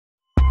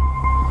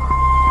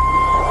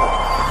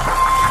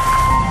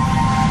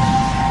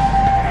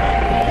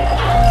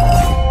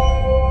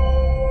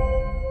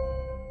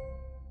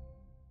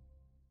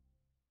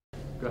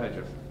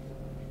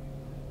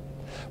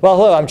Well,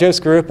 hello, I'm Joe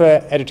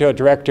Scarupa, Editorial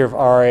Director of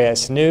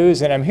RCAS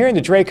News, and I'm here in the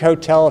Drake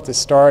Hotel at the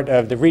start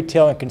of the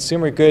Retail and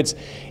Consumer Goods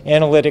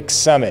Analytics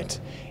Summit.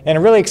 And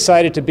I'm really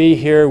excited to be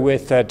here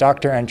with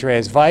Dr.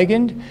 Andreas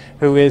Weigend,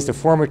 who is the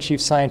former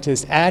Chief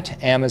Scientist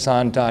at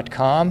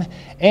Amazon.com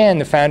and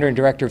the founder and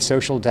director of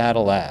Social Data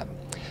Lab.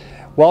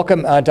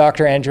 Welcome,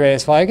 Dr.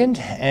 Andreas Weigend,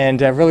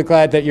 and I'm really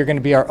glad that you're going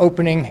to be our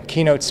opening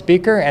keynote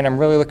speaker, and I'm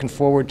really looking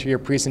forward to your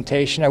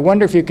presentation. I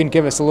wonder if you can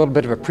give us a little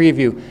bit of a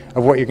preview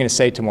of what you're going to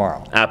say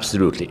tomorrow.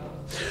 Absolutely.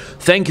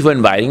 Thank you for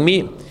inviting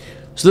me.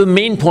 So the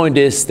main point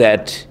is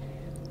that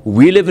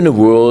we live in a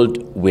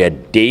world where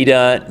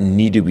data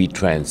need to be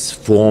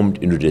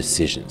transformed into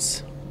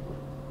decisions.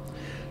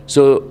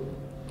 So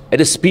at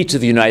a speech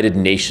at the United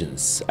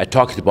Nations, I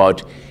talked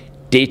about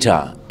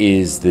data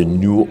is the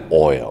new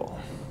oil.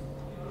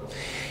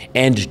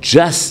 And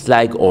just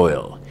like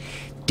oil,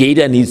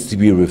 data needs to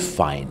be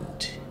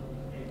refined.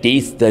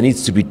 Data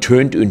needs to be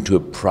turned into a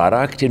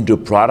product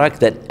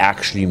that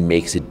actually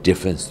makes a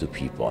difference to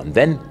people. And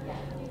then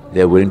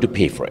they're willing to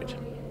pay for it.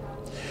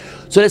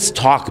 So let's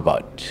talk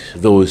about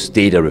those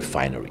data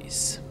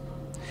refineries.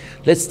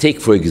 Let's take,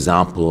 for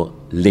example,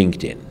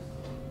 LinkedIn.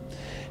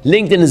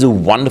 LinkedIn is a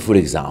wonderful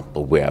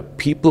example where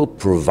people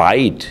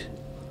provide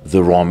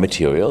the raw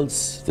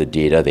materials, the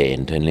data they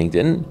enter in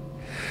LinkedIn,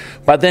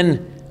 but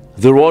then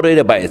the raw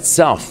data by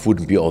itself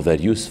wouldn't be all that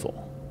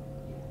useful.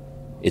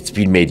 It's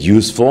been made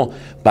useful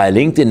by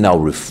LinkedIn now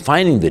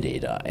refining the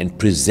data and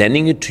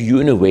presenting it to you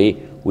in a way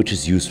which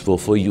is useful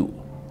for you.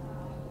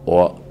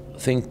 Or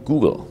think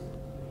Google.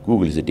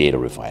 Google is a data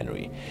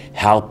refinery,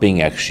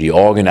 helping actually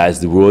organize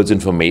the world's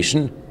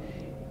information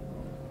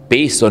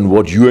based on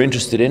what you're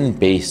interested in,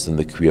 based on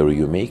the query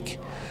you make,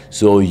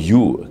 so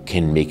you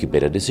can make a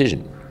better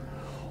decision.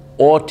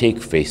 Or take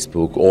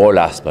Facebook, or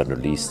last but not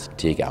least,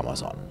 take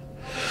Amazon.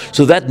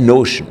 So that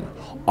notion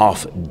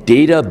of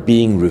data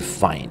being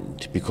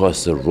refined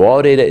because the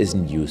raw data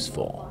isn't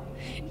useful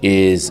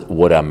is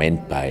what I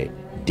meant by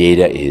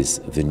data is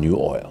the new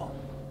oil.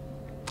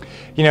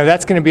 You know,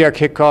 that's going to be our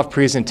kickoff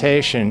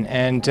presentation,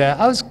 and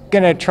I was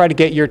going to try to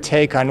get your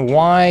take on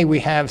why we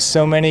have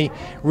so many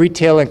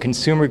retail and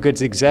consumer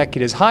goods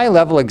executives,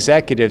 high-level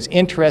executives,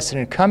 interested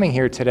in coming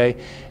here today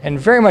and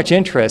very much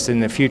interested in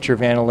the future of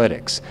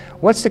analytics.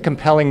 What's the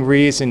compelling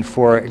reason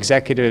for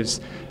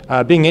executives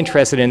being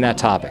interested in that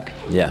topic?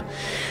 Yeah.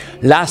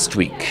 Last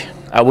week,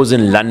 I was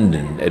in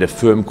London at a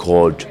firm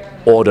called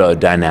Order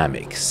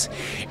Dynamics,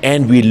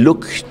 and we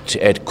looked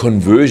at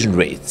conversion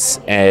rates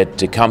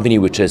at a company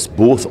which has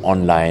both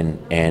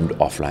online and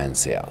offline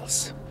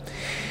sales.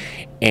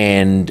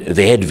 And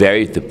they had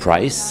varied the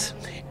price,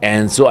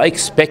 and so I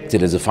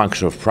expected, as a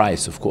function of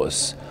price, of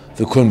course,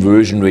 the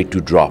conversion rate to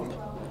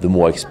drop the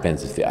more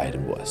expensive the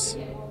item was.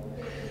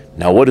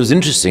 Now, what was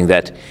interesting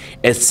that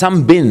at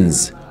some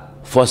bins,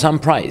 for some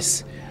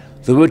price,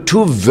 there were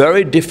two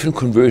very different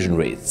conversion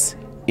rates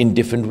in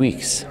different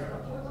weeks.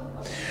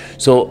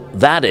 So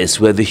that is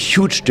where the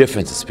huge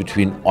differences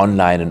between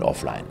online and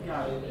offline.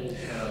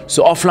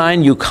 So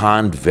offline, you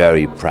can't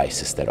vary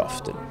prices that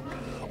often.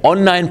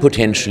 Online,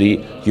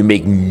 potentially, you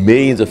make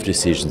millions of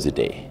decisions a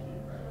day.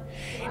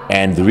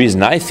 And the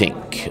reason I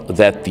think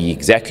that the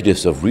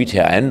executives of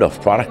retail and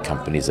of product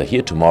companies are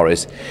here tomorrow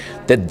is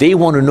that they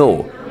want to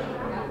know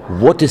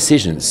what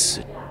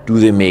decisions do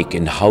they make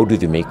and how do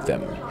they make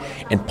them?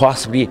 And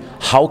possibly,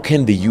 how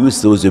can they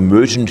use those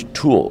emergent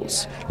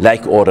tools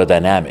like Order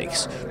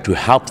Dynamics to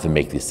help them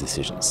make these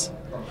decisions?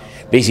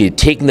 Basically,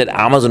 taking that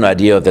Amazon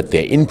idea that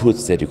there are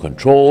inputs that you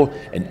control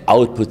and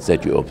outputs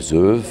that you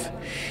observe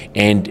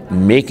and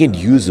make it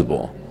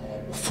usable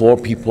for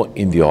people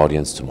in the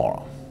audience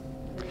tomorrow.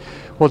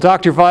 Well,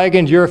 Dr.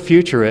 Weigend, you're a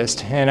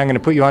futurist, and I'm going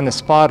to put you on the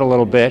spot a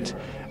little bit.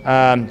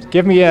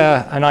 Give me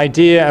an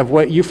idea of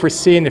what you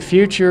foresee in the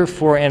future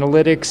for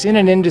analytics in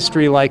an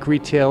industry like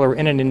retail or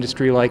in an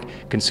industry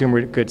like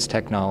consumer goods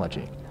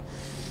technology.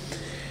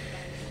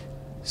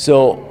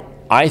 So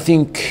I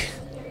think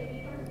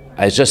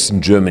I was just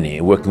in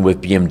Germany working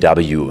with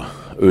BMW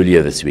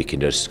earlier this week,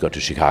 and I just got to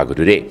Chicago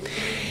today.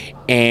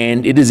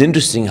 And it is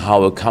interesting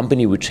how a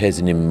company which has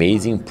an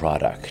amazing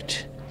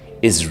product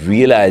is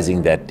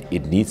realizing that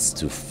it needs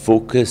to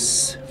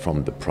focus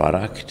from the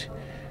product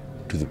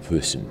to the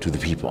person, to the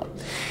people.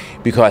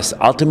 Because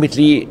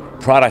ultimately,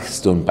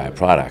 products don't buy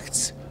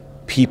products,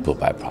 people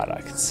buy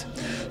products.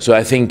 So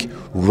I think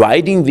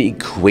writing the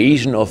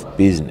equation of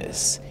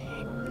business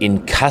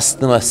in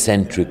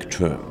customer-centric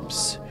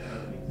terms,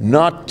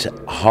 not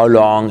how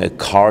long a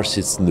car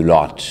sits in the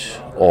lot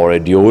or a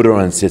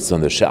deodorant sits on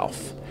the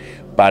shelf,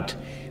 but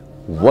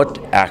what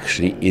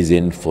actually is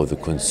in for the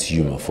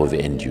consumer, for the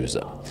end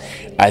user.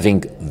 I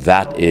think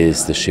that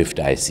is the shift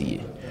I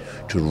see,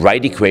 to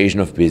write equation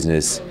of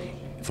business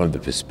from the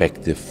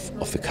perspective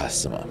of the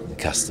customer,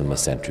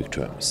 customer-centric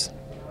terms.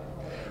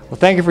 Well,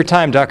 thank you for your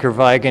time, Dr.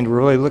 Weigend. We're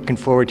really looking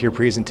forward to your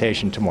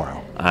presentation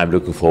tomorrow. I'm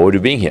looking forward to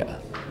being here.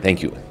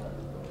 Thank you.